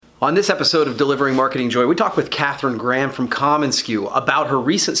On this episode of Delivering Marketing Joy, we talk with Catherine Graham from commonsku about her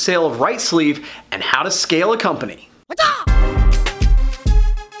recent sale of RightSleeve and how to scale a company.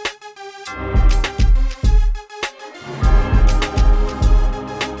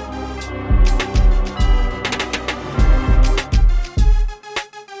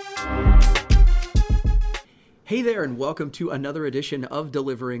 Hey there, and welcome to another edition of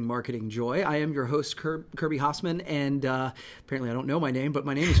Delivering Marketing Joy. I am your host, Kirby Hasseman, and apparently I don't know my name, but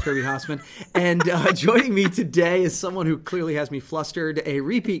my name is Kirby Hasseman. And joining me today is someone who clearly has me flustered, a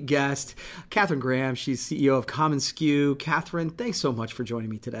repeat guest, Catherine Graham. She's CEO of commonsku. Catherine, thanks so much for joining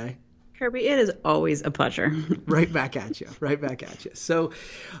me today. Kirby, it is always a pleasure. Right back at you. So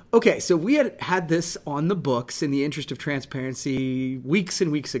we had this on the books in the interest of transparency weeks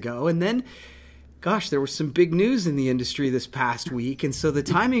and weeks ago, and then gosh, there was some big news in the industry this past week, and so the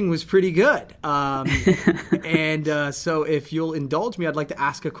timing was pretty good. So if you'll indulge me, I'd like to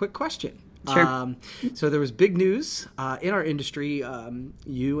ask a quick question. Sure. So there was big news in our industry.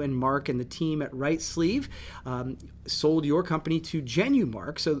 You and Mark and the team at RightSleeve sold your company to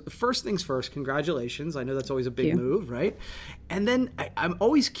Genumark. So first things first, congratulations. I know that's always a big move, right? And then I'm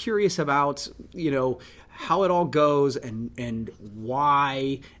always curious about, how it all goes and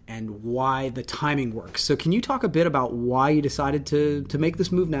why the timing works. So can you talk a bit about why you decided to make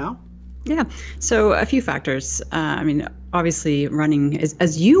this move now? Yeah. So a few factors. Obviously running,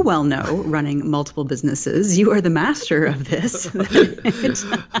 as you well know, running multiple businesses, you are the master of this.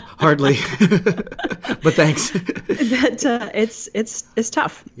 Hardly, but thanks. It's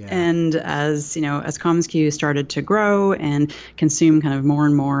tough. Yeah. And as commonsku started to grow and consume kind of more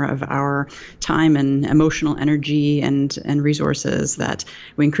and more of our time and emotional energy and resources, that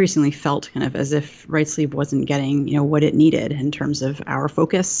we increasingly felt kind of as if RightSleeve wasn't getting what it needed in terms of our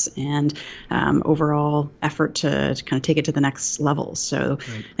focus and overall effort to kind of take it to the next level. So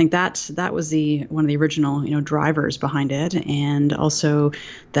right. I think that was one of the original drivers behind it, and also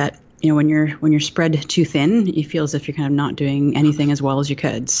that when you're spread too thin, you feel as if you're kind of not doing anything as well as you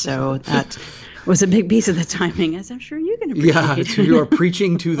could. So that was a big piece of the timing, as I'm sure you can appreciate. Yeah, you are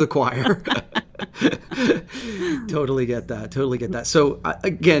preaching to the choir. Totally get that. So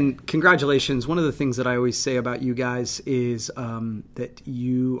again, congratulations. One of the things that I always say about you guys is that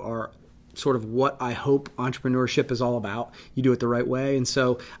you are sort of what I hope entrepreneurship is all about. You do it the right way. And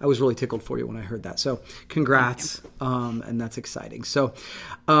so I was really tickled for you when I heard that. So congrats. And that's exciting. So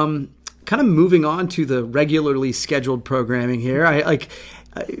kind of moving on to the regularly scheduled programming here.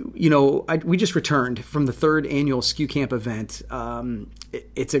 We just returned from the third annual SKU Camp event.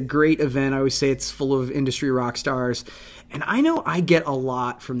 It's a great event. I always say it's full of industry rock stars. And I know I get a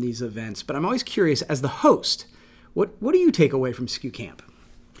lot from these events, but I'm always curious, as the host, what do you take away from SKU Camp?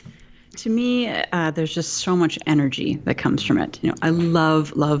 To me, there's just so much energy that comes from it. I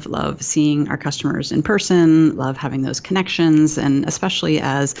love seeing our customers in person, love having those connections, and especially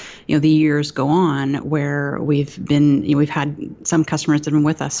as, the years go on, where we've had some customers that have been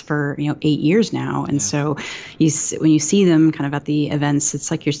with us for, 8 years now. And so when you see them kind of at the events,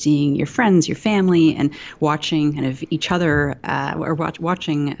 it's like you're seeing your friends, your family, and watching kind of each other, or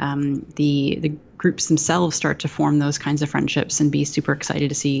watching the groups themselves start to form those kinds of friendships and be super excited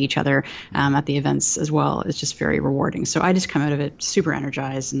to see each other at the events as well. It's just very rewarding. So I just come out of it super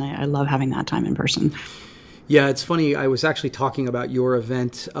energized, and I love having that time in person. Yeah, it's funny. I was actually talking about your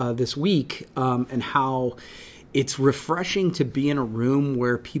event this week and how it's refreshing to be in a room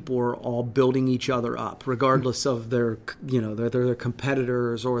where people are all building each other up, regardless of their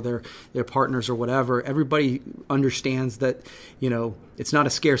competitors or their partners or whatever. Everybody understands that, it's not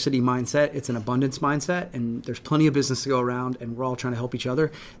a scarcity mindset, it's an abundance mindset, and there's plenty of business to go around, and we're all trying to help each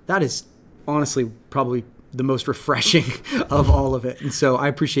other. That is honestly probably the most refreshing of all of it. And so I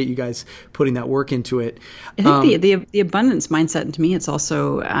appreciate you guys putting that work into it. I think the abundance mindset, and to me, it's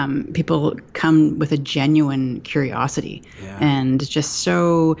also people come with a genuine curiosity and just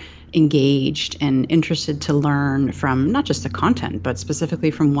so engaged and interested to learn from not just the content, but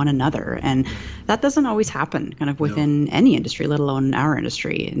specifically from one another. And that doesn't always happen kind of within any industry, let alone our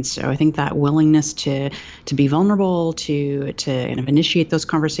industry. And so I think that willingness to be vulnerable, to kind of initiate those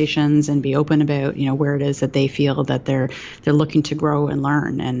conversations and be open about, where it is that they feel that they're looking to grow and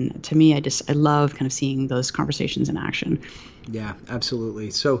learn. And to me, I love kind of seeing those conversations in action. Yeah,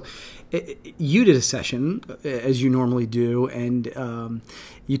 absolutely. So you did a session, as you normally do, and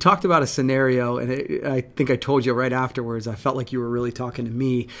you talked about a scenario, and I think I told you right afterwards, I felt like you were really talking to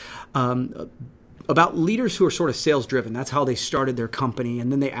me, about leaders who are sort of sales driven. That's how they started their company,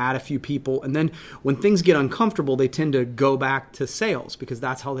 and then they add a few people, and then when things get uncomfortable, they tend to go back to sales because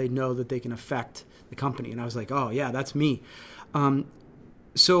that's how they know that they can affect the company. And I was like, oh yeah, that's me.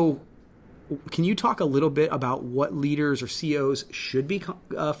 So can you talk a little bit about what leaders or CEOs should be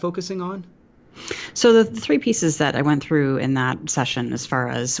focusing on? So the three pieces that I went through in that session, as far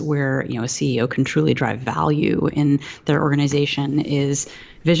as where a CEO can truly drive value in their organization, is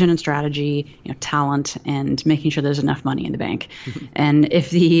vision and strategy, talent, and making sure there's enough money in the bank. And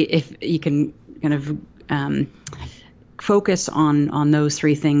if you can kind of focus on those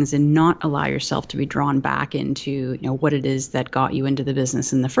three things and not allow yourself to be drawn back into what it is that got you into the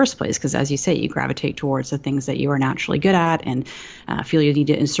business in the first place, because as you say, you gravitate towards the things that you are naturally good at and feel you need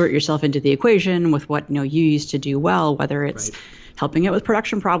to insert yourself into the equation with what you used to do well, whether it's right. helping out with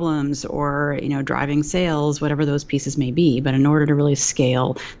production problems or driving sales, whatever those pieces may be. But in order to really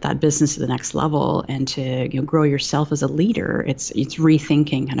scale that business to the next level and to grow yourself as a leader, it's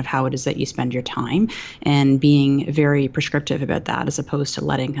rethinking kind of how it is that you spend your time and being very prescriptive about that, as opposed to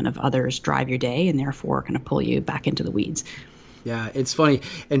letting kind of others drive your day and therefore kind of pull you back into the weeds. Yeah, it's funny,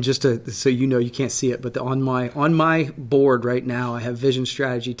 and just so you can't see it, but on my board right now, I have vision,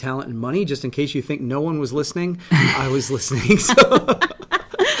 strategy, talent, and money. Just in case you think no one was listening, I was listening.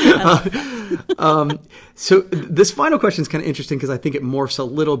 So this final question is kind of interesting because I think it morphs a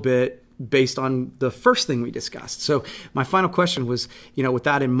little bit based on the first thing we discussed. So my final question was, with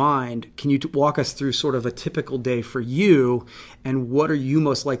that in mind, can you walk us through sort of a typical day for you, and what are you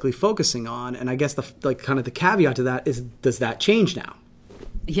most likely focusing on? And I guess the caveat to that is, does that change now?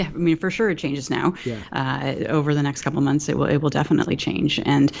 Yeah, I mean, for sure it changes now. Yeah. Over the next couple of months, it will definitely change.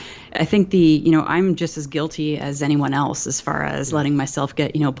 And I think I'm just as guilty as anyone else as far as letting myself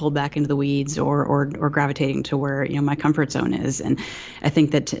get, pulled back into the weeds or gravitating to where, my comfort zone is. And I think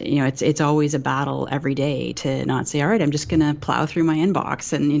that, it's always a battle every day to not say, all right, I'm just going to plow through my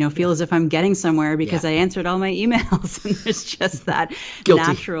inbox and, feel as if I'm getting somewhere because I answered all my emails. And there's just that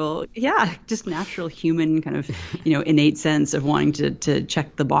natural human kind of, innate sense of wanting to check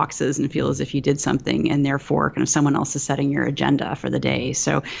the boxes and feel as if you did something, and therefore kind of someone else is setting your agenda for the day.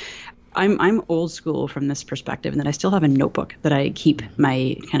 So I'm old school from this perspective, and that I still have a notebook that I keep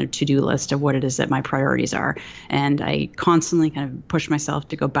my kind of to-do list of what it is that my priorities are. And I constantly kind of push myself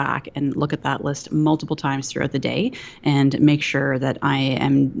to go back and look at that list multiple times throughout the day and make sure that I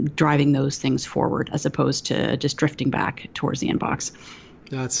am driving those things forward as opposed to just drifting back towards the inbox.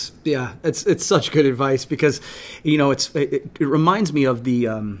 It's such good advice because, it reminds me of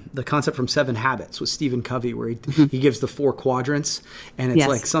the concept from Seven Habits with Stephen Covey, where he gives the 4 quadrants, and it's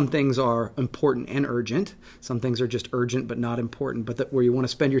like some things are important and urgent, some things are just urgent but not important, but where you want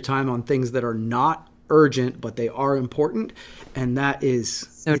to spend your time on things that are not urgent but they are important, and that is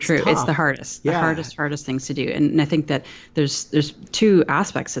so true. Tough. It's the hardest, hardest things to do. And I think that there's 2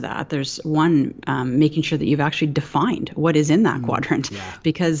 aspects to that. There's one, making sure that you've actually defined what is in that quadrant,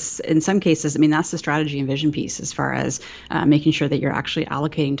 because in some cases, I mean, that's the strategy and vision piece, as far as making sure that you're actually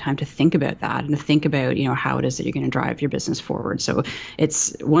allocating time to think about that and to think about, how it is that you're going to drive your business forward. So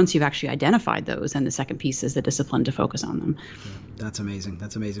it's once you've actually identified those, and the second piece is the discipline to focus on them. Yeah, that's amazing.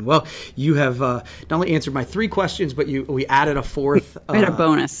 That's amazing. Well, you have not only answered my 3 questions, but we added a 4th. A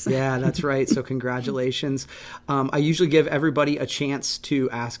bonus. Yeah, that's right. So congratulations. I usually give everybody a chance to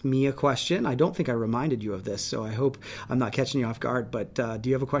ask me a question. I don't think I reminded you of this, so I hope I'm not catching you off guard. But do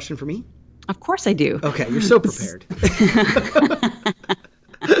you have a question for me? Of course I do. Okay, you're so prepared.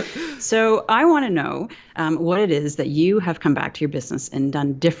 So I want to know what it is that you have come back to your business and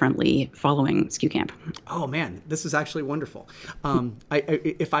done differently following SKU Camp. Oh man, this is actually wonderful.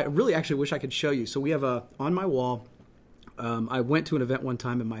 I really actually wish I could show you. So we have on my wall. I went to an event one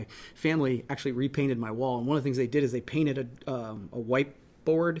time, and my family actually repainted my wall. And one of the things they did is they painted a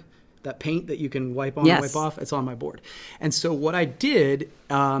whiteboard, that paint that you can wipe on and wipe off. It's on my board. And so what I did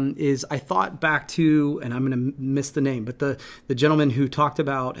is I thought back to, and I'm going to miss the name, but the gentleman who talked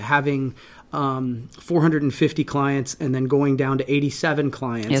about having 450 clients and then going down to 87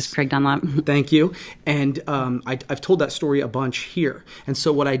 clients. Yes, Craig Dunlap. Thank you. And I've told that story a bunch here. And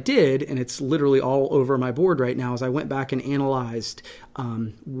so what I did, and it's literally all over my board right now, is I went back and analyzed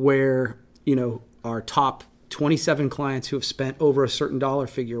where, our top 27 clients who have spent over a certain dollar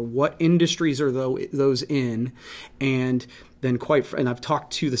figure, what industries are those in, and then and I've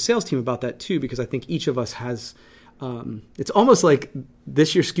talked to the sales team about that too, because I think each of us has it's almost like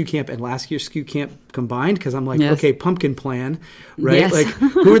this year's SKU Camp and last year's SKU Camp combined, because I'm like, okay, pumpkin plan, right? Yes. Like,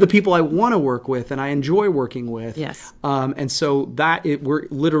 who are the people I want to work with and I enjoy working with? Yes. And so we're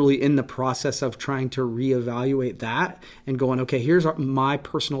literally in the process of trying to reevaluate that and going, okay, here's my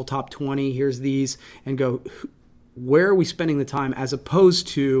personal top 20, here's these, and go, where are we spending the time, as opposed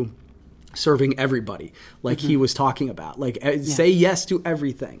to serving everybody, like he was talking about, like say yes to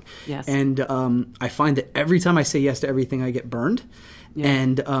everything. Yes. And I find that every time I say yes to everything, I get burned. Yeah.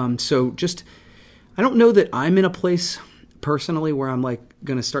 And so just, I don't know that I'm in a place personally where I'm like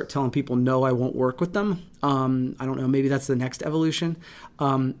going to start telling people, no, I won't work with them. I don't know. Maybe that's the next evolution.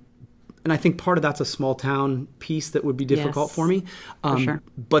 And I think part of that's a small town piece that would be difficult Yes, for me. for sure.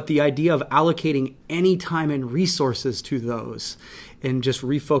 But the idea of allocating any time and resources to those and just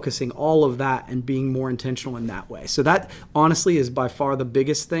refocusing all of that and being more intentional in that way. So that honestly is by far the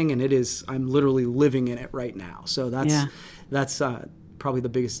biggest thing. And it is, I'm literally living in it right now. So that's probably the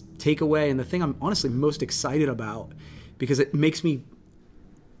biggest takeaway. And the thing I'm honestly most excited about, because it makes me,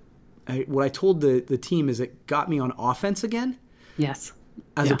 what I told the team is it got me on offense again. Yes.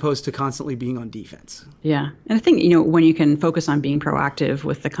 As opposed to constantly being on defense. Yeah. And I think, when you can focus on being proactive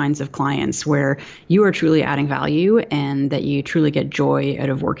with the kinds of clients where you are truly adding value and that you truly get joy out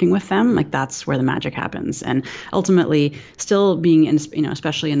of working with them, like that's where the magic happens. And ultimately still being in,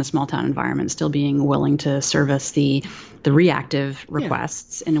 especially in a small town environment, still being willing to service the reactive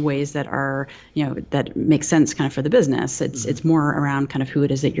requests in ways that are, that make sense kind of for the business. It's more around kind of who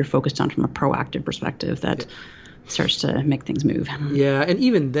it is that you're focused on from a proactive perspective that starts to make things move. Yeah, and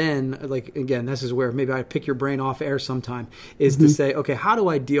even then, like, again, this is where maybe I pick your brain off air sometime, is to say, okay, how do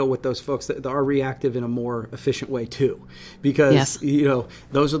I deal with those folks that are reactive in a more efficient way too? Because,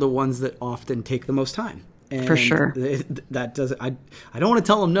 those are the ones that often take the most time. And for sure. That doesn't, I don't want to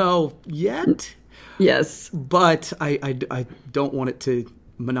tell them no yet. Yes. But I don't want it to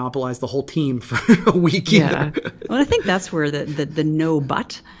monopolize the whole team for a week either. Well, I think that's where the no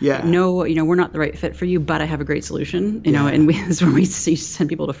but. No, we're not the right fit for you, but I have a great solution. And that's where we send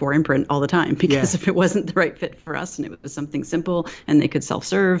people to 4imprint all the time, because if it wasn't the right fit for us and it was something simple and they could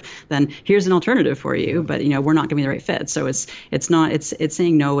self-serve, then here's an alternative for you. But we're not going to be the right fit. So it's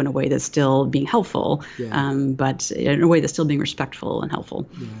saying no in a way that's still being helpful, but in a way that's still being respectful and helpful.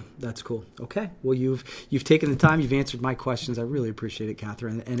 Yeah, that's cool. Okay, well you've taken the time, you've answered my questions. I really appreciate it,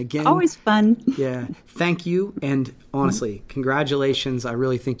 Catherine. And again, always fun. Yeah, thank you. And honestly, congratulations. I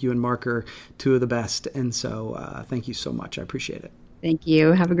really think you and Mark are two of the best. And so thank you so much. I appreciate it. Thank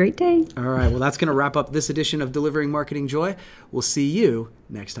you. Have a great day. All right. Well, that's going to wrap up this edition of Delivering Marketing Joy. We'll see you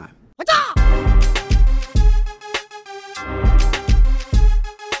next time.